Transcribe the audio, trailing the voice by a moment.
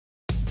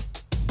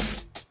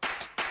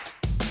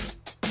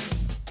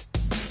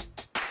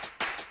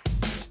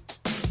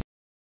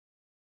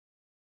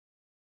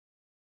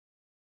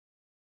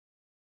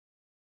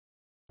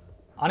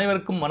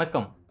அனைவருக்கும்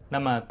வணக்கம்.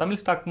 நம்ம தமிழ்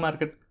ஸ்டாக்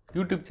மார்க்கெட்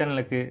யூடியூப்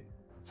சேனலுக்கு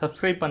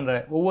சப்ஸ்கிரைப் பண்ணுற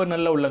ஒவ்வொரு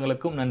நல்ல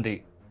உள்ளங்களுக்கும் நன்றி.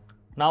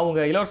 நான்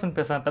உங்கள் இலவசம்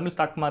பேசுகிறேன் தமிழ்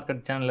ஸ்டாக்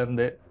மார்க்கெட்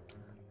சேனல்லேருந்து.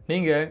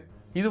 நீங்கள்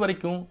இது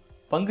வரைக்கும்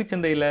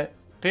பங்குச்சந்தையில்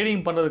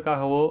ட்ரேடிங்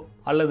பண்ணுறதுக்காகவோ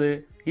அல்லது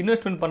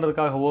இன்வெஸ்ட்மெண்ட்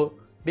பண்ணுறதுக்காகவோ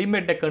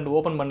டிமேட் அக்கௌண்ட்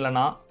ஓப்பன்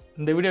பண்ணலன்னா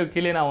இந்த வீடியோ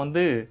கீழே நான்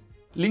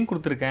லிங்க்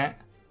கொடுத்துருக்கேன்,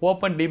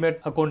 ஓப்பன் டிமேட்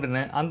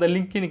அக்கௌண்ட்டுன்னு. அந்த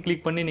லிங்க்கையும்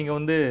கிளிக் பண்ணி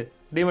நீங்கள்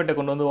டிமேட்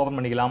அக்கௌண்ட் ஓப்பன்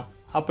பண்ணிக்கலாம்.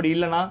 அப்படி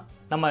இல்லைனா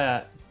நம்ம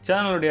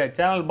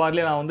சேனல்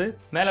பார்லேயே நான்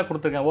மேலே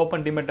கொடுத்துருக்கேன்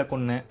ஓப்பன் டிமேட்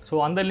அக்கௌண்ட்னு. ஸோ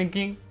அந்த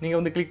லிங்க்கையும்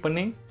நீங்கள் கிளிக்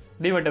பண்ணி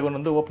டிமேட்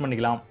அக்கௌண்ட் ஓப்பன்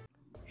பண்ணிக்கலாம்.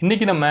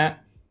 இன்றைக்கி நம்ம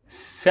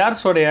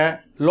ஷேர்ஸோடைய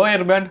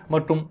லோயர் பேண்ட்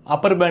மற்றும்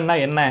அப்பர் பேண்ட்னா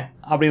என்ன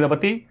அப்படிங்கிறத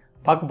பற்றி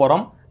பார்க்க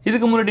போகிறோம்.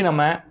 இதுக்கு முன்னாடி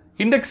நம்ம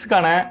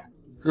இண்டெக்ஸுக்கான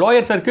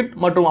லோயர் சர்க்கியூட்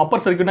மற்றும்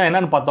அப்பர் சர்க்கியூட்னா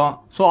என்னென்னு பார்த்தோம்.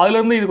 ஸோ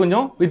அதுலேருந்து இது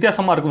கொஞ்சம்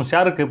வித்தியாசமாக இருக்கும்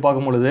ஷேருக்கு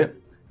பார்க்கும்பொழுது.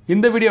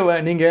 இந்த வீடியோவை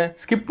நீங்கள்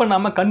ஸ்கிப்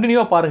பண்ணாமல்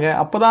கண்டினியூவாக பாருங்கள்.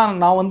 அப்போ தான்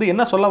நான்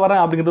என்ன சொல்ல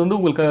வரேன் அப்படிங்கிறது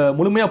உங்களுக்கு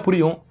முழுமையாக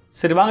புரியும்.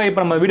 சரி வாங்க, இப்போ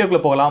நம்ம வீடியோக்குள்ளே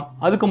போகலாம்.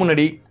 அதுக்கு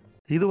முன்னாடி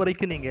இது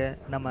வரைக்கும் நீங்கள்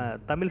நம்ம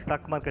தமிழ்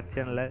ஸ்டாக் மார்க்கெட்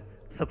சேனலை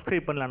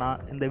சப்ஸ்கிரைப் பண்ணலன்னா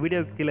இந்த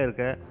வீடியோக்கு கீழே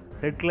இருக்க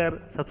ரெட் கலர்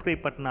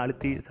சப்ஸ்கிரைப் பட்டனை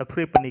அழுத்தி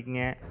சப்ஸ்கிரைப்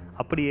பண்ணிக்கங்க.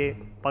 அப்படியே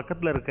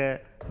பக்கத்தில் இருக்க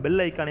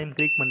பெல் ஐக்கானையும்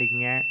கிளிக்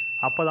பண்ணிக்கங்க.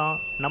 அப்போ தான்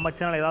நம்ம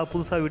சேனல் ஏதாவது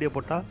புதுசாக வீடியோ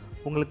போட்டால்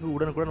உங்களுக்கு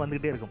உடனுக்குடன்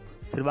வந்துக்கிட்டே இருக்கும்.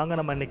 சரி வாங்க,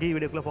 நம்ம இன்றைக்கி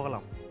வீடியோக்குள்ளே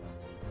போகலாம்.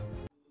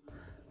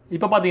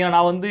 இப்போ பார்த்தீங்கன்னா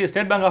நான்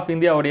ஸ்டேட் பேங்க் ஆஃப்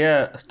இந்தியாவுடைய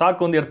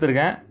ஸ்டாக்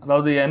எடுத்திருக்கேன்,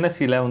 அதாவது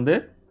என்எஸ்சியில்.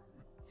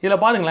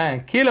 இதில் பாருங்களேன்,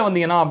 கீழே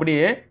வந்தீங்கன்னா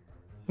அப்படியே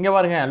இங்கே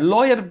பாருங்கள்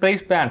லோயர்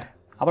ப்ரைஸ் பேண்ட்,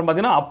 அப்புறம்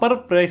பார்த்தீங்கன்னா அப்பர்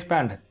ப்ரைஸ்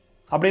பேண்ட்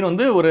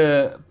அப்படின்னு ஒரு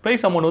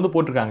ப்ரைஸ் அமௌண்ட்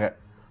போட்டிருக்காங்க.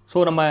 ஸோ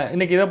நம்ம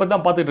இன்றைக்கி இதை பற்றி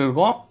தான் பார்த்துட்டு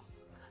இருக்கோம்.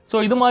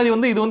 ஸோ இது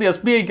மாதிரி இது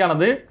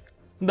எஸ்பிஐக்கானது,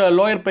 இந்த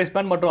லோயர் ப்ரைஸ்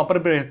பேண்ட் மற்றும்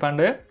அப்பர் ப்ரைஸ்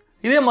பேண்டு.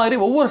 இதே மாதிரி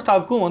ஒவ்வொரு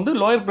ஸ்டாக்கும்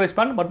லோயர் ப்ரைஸ்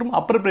பேண்ட் மற்றும்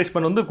அப்பர் ப்ரைஸ்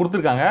பேண்ட்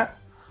கொடுத்துருக்காங்க.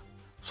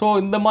 ஸோ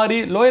இந்த மாதிரி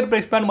லோயர்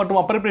ப்ரைஸ் பேண்ட்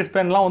மற்றும் அப்பர் ப்ரைஸ்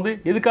பேண்ட்லாம்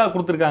எதுக்காக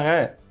கொடுத்துருக்காங்க,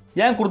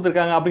 ஏன்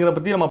கொடுத்துருக்காங்க அப்படிங்கிறத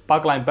பற்றி நம்ம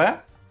பார்க்கலாம்.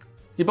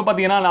 இப்போ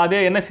பார்த்தீங்கன்னா நான்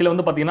அதே என்எஸ்சியில்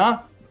பார்த்தீங்கன்னா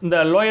இந்த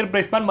லோயர்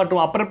ப்ரைஸ் பேண்ட் மற்றும்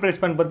அப்பர் ப்ரைஸ்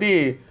பேண்ட் பற்றி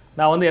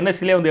நான்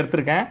என்எஸ்சிலே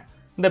எடுத்திருக்கேன்.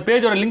 இந்த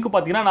பேஜோட லிங்க்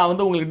பார்த்தீங்கன்னா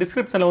நான் உங்களுக்கு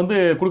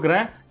டிஸ்கிரிப்ஷனில்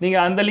கொடுக்குறேன்.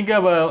 நீங்கள் அந்த லிங்கை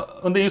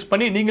யூஸ்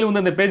பண்ணி நீங்களும்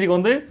இந்த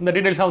பேஜுக்கு இந்த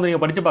டீட்டெயில்ஸாக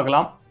நீங்கள் படித்து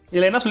பார்க்கலாம்.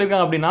 இதில் என்ன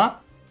சொல்லியிருக்காங்க அப்படின்னா,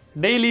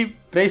 daily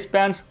price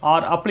pants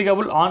are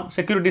applicable on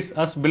securities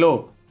as below.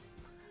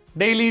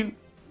 Daily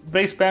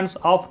price pants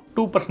of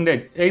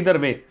 2% either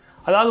வே.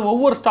 அதாவது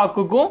ஒவ்வொரு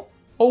ஸ்டாக்குக்கும்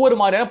ஒவ்வொரு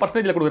மாதிரியான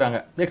பர்சன்டேஜில்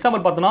கொடுக்குறாங்க.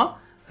 எக்ஸாம்பிள் பார்த்தோன்னா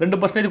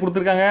 2%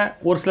 கொடுத்துருக்காங்க,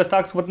 ஒரு சில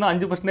ஸ்டாக்ஸ் பார்த்தீங்கன்னா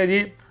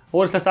 5%,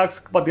 ஒரு சில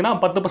ஸ்டாக்ஸ்க்கு பார்த்தீங்கன்னா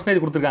 10%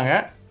 கொடுத்துருக்காங்க.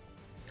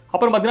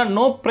 அப்புறம் பார்த்தீங்கன்னா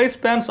no price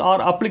pants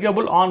are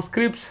applicable on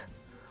scripts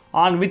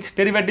on which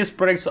derivatives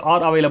products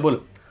are available.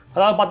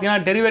 அதாவது பார்த்தீங்கன்னா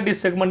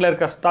டெரிவேட்டிவ்ஸ் செக்மெண்ட்டில்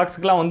இருக்க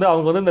ஸ்டாக்ஸ்க்குலாம்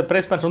அவங்க இந்த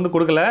ப்ரைஸ் பேண்ட்ஸ்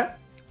கொடுக்கல.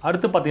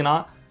 அடுத்து பார்த்தீங்கன்னா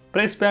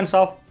price pants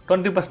of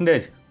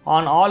 20%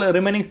 on all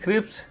remaining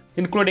scripts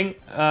including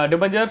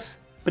debentures,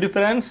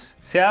 preference,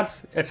 shares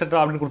etcetera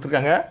அப்படின்னு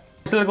கொடுத்துருக்காங்க.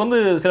 சிலருக்கு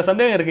சில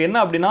சந்தேகம் இருக்குது. என்ன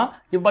அப்படின்னா,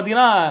 இப்போ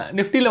பார்த்தீங்கன்னா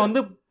நிஃப்டியில்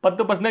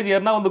 10%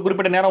 ஏறினா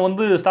குறிப்பிட்ட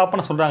நேரம் ஸ்டாப்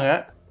பண்ண சொல்கிறாங்க.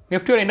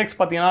 நிஃப்டியோட இண்டெக்ஸ்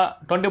பார்த்தீங்கன்னா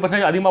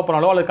 20% அதிகமாக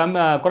போனாலோ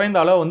அல்லது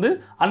குறைந்தாலோ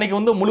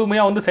அன்றைக்கி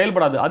முழுமையாக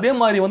செயல்படாது. அதே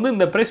மாதிரி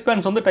இந்த ப்ரைஸ்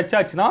பேண்ட்ஸ் டச்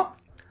ஆச்சுன்னா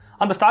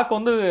அந்த ஸ்டாக்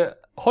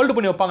ஹோல்டு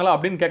பண்ணி வைப்பாங்களா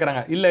அப்படின்னு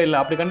கேட்குறாங்க. இல்லை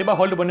அப்படி கண்டிப்பாக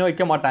ஹோல்டு பண்ணி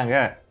வைக்க மாட்டாங்க.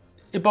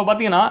 இப்போ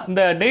பார்த்தீங்கன்னா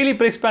இந்த டெய்லி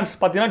ப்ரைஸ் பேண்ட்ஸ்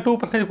பார்த்தீங்கன்னா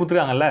 2%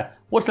 கொடுத்துருக்காங்கல்ல,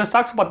 ஒரு சில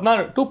ஸ்டாக்ஸ் பார்த்தீங்கன்னா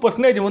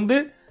 2%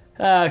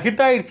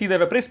 ஹிட் ஆகிடுச்சு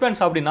இதோட ப்ரைஸ்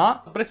பேண்ட்ஸ் அப்படின்னா,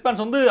 ப்ரைஸ்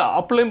பேண்ட்ஸ்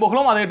அப்லையும்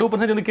போகலாம், அதே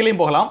 2%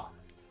 கீழேயும் போகலாம்.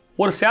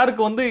 ஒரு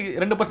ஷேருக்கு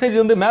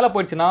 2% மேலே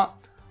போயிடுச்சுன்னா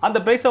அந்த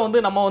ப்ரைஸை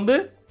நம்ம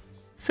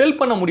செல்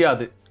பண்ண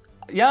முடியாது.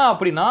 ஏன்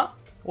அப்படின்னா,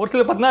 ஒரு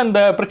சிலர் பார்த்தீங்கன்னா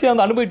இந்த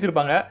பிரச்சனை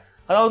அனுபவிச்சிருப்பாங்க.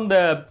 அதாவது இந்த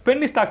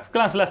பென்னி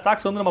ஸ்டாக்ஸ்க்கெலாம் சில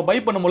ஸ்டாக்ஸ் நம்ம பை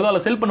பண்ணும்பொழுதோ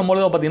அல்ல செல்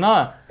பண்ணும்பொழுதோ பார்த்தீங்கன்னா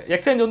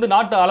எக்ஸ்சேஞ்ச்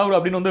நாட் அலவுட்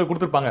அப்படின்னு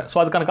கொடுத்துருப்பாங்க. ஸோ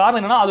அதுக்கான காரணம்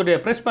என்னென்னா, அதோடைய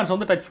ப்ரைஸ்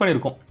பேண்ட்ஸ் டச்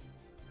பண்ணியிருக்கும்.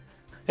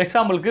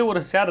 எக்ஸாம்பிளுக்கு ஒரு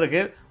ஷேர்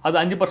இருக்குது, அது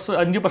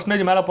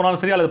 5% மேலே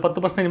போனாலும் சரி அல்லது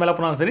 10% மேலே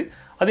போனாலும் சரி,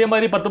 அதே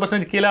மாதிரி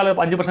 10% கீழே அல்லது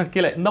 5%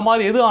 கீழே, இந்த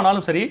மாதிரி எது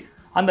ஆனாலும் சரி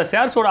அந்த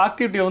ஷேர்ஸோட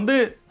ஆக்டிவிட்டியை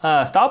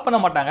ஸ்டாப் பண்ண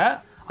மாட்டாங்க.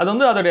 அது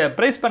அதோடைய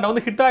ப்ரைஸ்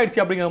பேண்டை ஹிட்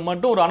ஆகிடுச்சு அப்படிங்கிற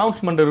மட்டும் ஒரு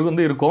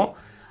அனௌன்ஸ்மெண்ட் இருக்கும்.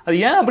 அது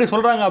ஏன் அப்படி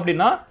சொல்கிறாங்க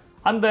அப்படின்னா,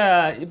 அந்த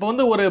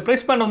இப்போ ஒரு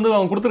ப்ரைஸ் பேண்ட்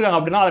அவங்க கொடுத்துருக்காங்க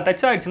அப்படின்னா அதை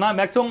டச் ஆகிடுச்சுன்னா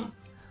மேக்ஸிமம்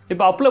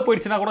இப்போ அப்பில்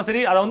போயிடுச்சுன்னா கூட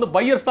சரி, அதை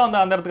பையர்ஸ் தான்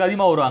அந்த இடத்துக்கு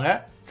அதிகமாக வருவாங்க,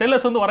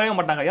 செல்லர்ஸ் வரவே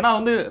மாட்டாங்க. ஏன்னா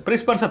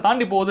ப்ரைஸ் பேண்ட்ஸை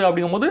தாண்டி போகுது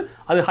அப்படிங்கும்போது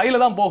அது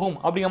ஹையில் தான் போகும்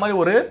அப்படிங்கிற மாதிரி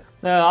ஒரு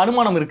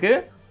அனுமானம் இருக்குது.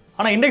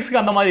 ஆனால்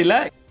இண்டெக்ஸுக்கு அந்த மாதிரி இல்லை.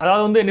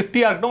 அதாவது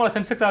நிஃப்டியாக இருக்கட்டும் அல்ல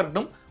சென்செக்ஸாக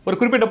இருக்கட்டும், ஒரு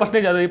குறிப்பிட்ட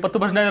பர்சன்டேஜ், அது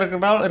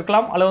 10%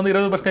 இருக்கலாம் அல்லது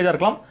 20%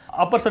 இருக்கலாம்.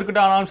 அப்பர்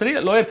சர்க்கியூட் ஆனாலும் சரி,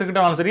 லோயர்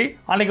சர்க்கியூட் ஆனாலும் சரி,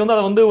 அன்றைக்கி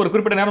அதை ஒரு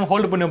குறிப்பிட்ட நேரம்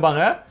ஹோல்டு பண்ணி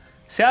வைப்பாங்க.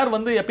 ஷேர்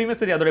எப்பயுமே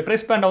சரி, அதோடைய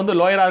ப்ரைஸ் பேண்டை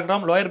லோயராக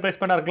இருக்கலாம், லோயர் ப்ரைஸ்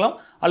பேண்டாக இருக்கலாம்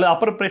அல்லது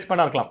அப்பர் ப்ரைஸ்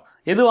பேண்டாக இருக்கலாம்,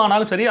 எது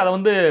ஆனாலும் சரி அதை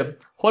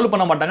ஹோல்டு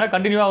பண்ண மாட்டாங்க.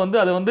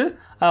 கண்டினியூவாக அது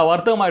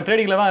வர்த்தகமாக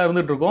ட்ரேடிங்கில் தான்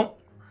இருந்துகிட்டு இருக்கும்.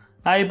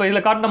 நான் இப்போ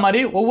இதில் காட்டின மாதிரி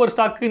ஒவ்வொரு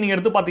ஸ்டாக்கு நீங்கள்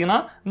எடுத்து பார்த்தீங்கன்னா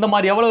இந்த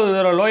மாதிரி எவ்வளோ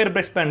இதோட லோயர்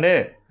ப்ரைஸ் பேண்டு,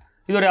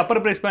 இதோடைய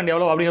அப்பர் ப்ரைஸ் பேண்ட்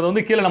எவ்வளோ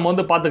அப்படிங்கிறது கீழே நம்ம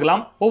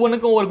பார்த்துக்கலாம்.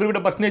 ஒவ்வொன்றுக்கும் ஒரு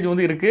குறிப்பிட்ட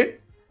பர்சன்டேஜ் இருக்குது.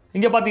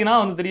 இங்கே பார்த்தீங்கன்னா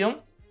தெரியும்.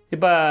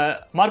 இப்போ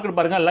மார்க்கெட்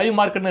பாருங்கள், லைவ்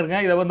மார்க்கெட்னு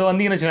இருக்கேன். இதை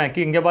வந்தீங்கன்னு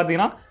வச்சுக்கோங்க, இங்கே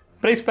பார்த்தீங்கன்னா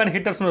ப்ரைஸ் பேண்ட்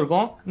ஹிட்டர்ஸ்னு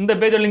இருக்கும். இந்த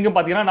பேஜோட லிங்க்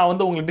பார்த்தீங்கன்னா நான்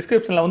உங்களுக்கு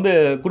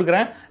டிஸ்கிரிப்ஷனில்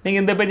கொடுக்குறேன்.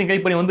 நீங்கள் இந்த பேஜை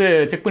கிளிக் பண்ணி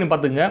செக் பண்ணி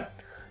பார்த்துங்க.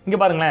 இங்கே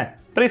பாருங்களேன்,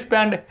 ப்ரைஸ்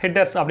பேண்ட்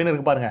ஹிட்டர்ஸ் அப்படின்னு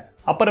இருக்குது பாருங்கள்.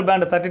 அப்பர்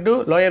பேண்ட் 32,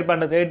 லோயர்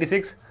பேண்ட்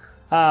 86,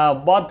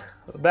 பாத்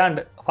பேண்ட்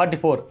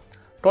 44.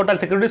 டோட்டல்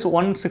செக்யூரிட்டிஸ்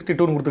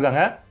 162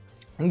 கொடுத்துருக்காங்க.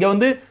 இங்கே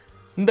வந்து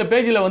இந்த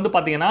பேஜில் வந்து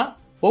பார்த்தீங்கன்னா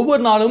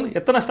ஒவ்வொரு நாளும்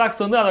எத்தனை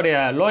ஸ்டாக்ஸ் வந்து அதோடைய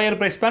லோயர்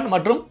ப்ரைஸ் பேண்ட்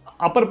மற்றும்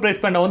அப்பர்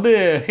ப்ரைஸ் பேண்டை வந்து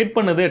ஹிட்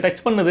பண்ணுது,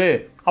 டச் பண்ணுது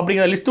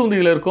அப்படிங்கிற லிஸ்ட்டு வந்து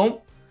இதில் இருக்கும்.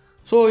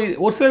 ஸோ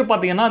ஒரு சிலர்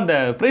பார்த்தீங்கன்னா இந்த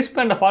ப்ரைஸ்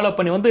பேண்டை ஃபாலோ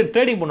பண்ணி வந்து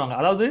ட்ரேடிங் பண்ணுவாங்க.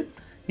 அதாவது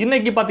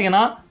இன்றைக்கி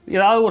பார்த்தீங்கன்னா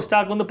ஏதாவது ஒரு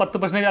ஸ்டாக் வந்து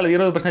 10% அல்லது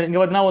 20%, இங்கே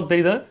பார்த்தீங்கன்னா ஒரு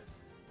தெரியுது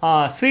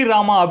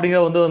ஸ்ரீராமா அப்படிங்கிற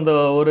வந்து அந்த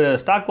ஒரு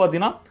ஸ்டாக்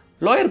பார்த்தீங்கன்னா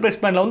லோயர்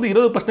ப்ரைஸ் பேண்டில் வந்து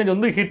 20%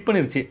 வந்து ஹிட்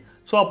பண்ணிருச்சு.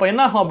 ஸோ அப்போ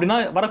என்ன ஆகும் அப்படின்னா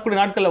வரக்கூடிய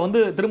நாட்களில் வந்து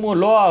திரும்பவும்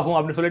லோ ஆகும்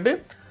அப்படின்னு சொல்லிட்டு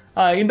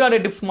இன்ட்ராடே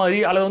டிப்ஸ் மாதிரி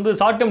அல்லது வந்து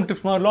ஷார்ட் டேர்ம்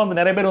டிப்ஸ் மாதிரிலாம் வந்து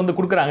நிறைய பேர் வந்து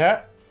கொடுக்குறாங்க.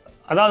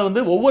 அதாவது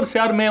வந்து ஒவ்வொரு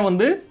ஷேருமே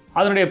வந்து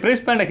அதனுடைய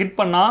ப்ரைஸ் பேண்டை ஹிட்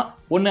பண்ணால்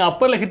ஒன்று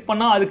அப்பரில் ஹிட்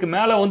பண்ணால் அதுக்கு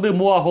மேலே வந்து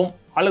மூவ் ஆகும்,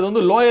 அல்லது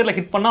வந்து லோயரில்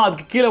ஹிட் பண்ணால்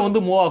அதுக்கு கீழே வந்து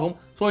மூவ் ஆகும்.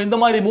 ஸோ இந்த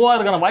மாதிரி மூவ்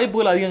ஆகிறதுக்கான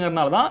வாய்ப்புகள்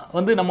அதிகங்கிறதுனால தான்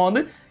வந்து நம்ம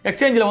வந்து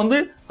எக்ஸ்சேஞ்சில் வந்து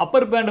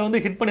அப்பர் பேண்டை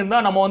வந்து ஹிட்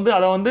பண்ணியிருந்தால் நம்ம வந்து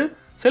அதை வந்து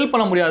செல்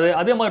பண்ண முடியாது.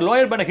 அதே மாதிரி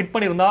லோயர் பேண்டை ஹிட்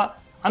பண்ணியிருந்தால்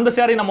அந்த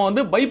ஷேரை நம்ம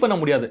வந்து பை பண்ண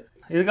முடியாது.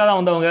 இதுக்காக தான்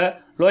வந்து அவங்க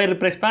லோயர்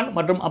ப்ரைஸ் பேண்ட்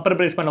மற்றும் அப்பர்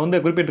ப்ரைஸ் பேண்டை வந்து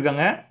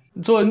குறிப்பிட்டிருக்காங்க.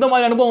 ஸோ இந்த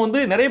மாதிரி அனுபவம் வந்து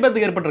நிறைய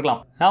பேருக்கு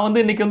ஏற்பட்டிருக்கலாம். நான் வந்து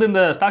இன்றைக்கி வந்து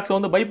இந்த ஸ்டாக்ஸை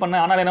வந்து பை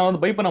பண்ணேன், ஆனால் என்னால்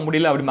வந்து பை பண்ண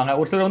முடியல அப்படிம்பாங்க.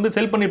 ஒரு சிலர் வந்து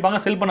செல் பண்ணியிருப்பாங்க,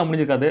 செல் பண்ண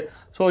முடிஞ்சிருக்காது.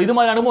 ஸோ இது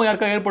மாதிரி அனுபவம்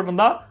யாருக்காக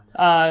ஏற்பட்டிருந்தால்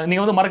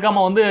நீங்கள் வந்து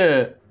மறக்காமல் வந்து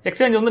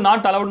எக்ஸ்சேஞ்ச் வந்து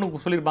நாட்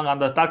அலவுட்னு சொல்லியிருப்பாங்க.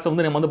 அந்த ஸ்டாக்ஸை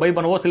வந்து நம்ம வந்து பை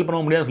பண்ணவோ செல்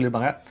பண்ணவோ முடியாதுன்னு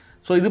சொல்லியிருப்பாங்க.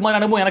 ஸோ இது மாதிரி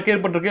அனுபவம் எனக்கு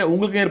ஏற்பட்டிருக்கு,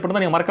 உங்களுக்கு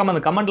ஏற்பட்டால் நீங்கள் மறக்காமல்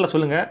அந்த கமெண்ட்டில்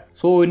சொல்லுங்கள்.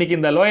 ஸோ இன்றைக்கி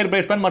இந்த லோயர்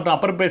ப்ரைஸ் பேண்ட் மற்றும்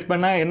அப்பர் ப்ரைஸ்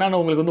பேண்ட் என்னன்னு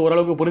உங்களுக்கு வந்து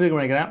ஓரளவுக்கு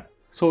புரிஞ்சுக்க நினைக்கிறேன்.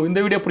 ஸோ இந்த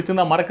வீடியோ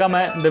பிடிச்சிருந்தா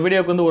மறக்காமல் இந்த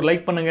வீடியோக்கு வந்து ஒரு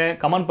லைக் பண்ணுங்கள்,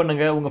 கமெண்ட்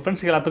பண்ணுங்கள், உங்கள்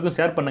ஃப்ரெண்ட்ஸ்க்கு எல்லாத்துக்கும்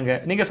ஷேர் பண்ணுங்கள்.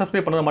 நீங்கள்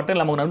சப்ஸ்கிரைப் பண்ணுறது மட்டும்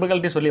இல்லாமல் உங்கள்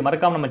நண்பர்கள்ட்டையும் சொல்லி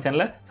மறக்காமல் நம்ம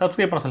சேனலை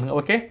சப்ஸ்கிரைப் பண்ண சொல்லுங்கள்.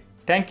 Okay,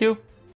 thank you.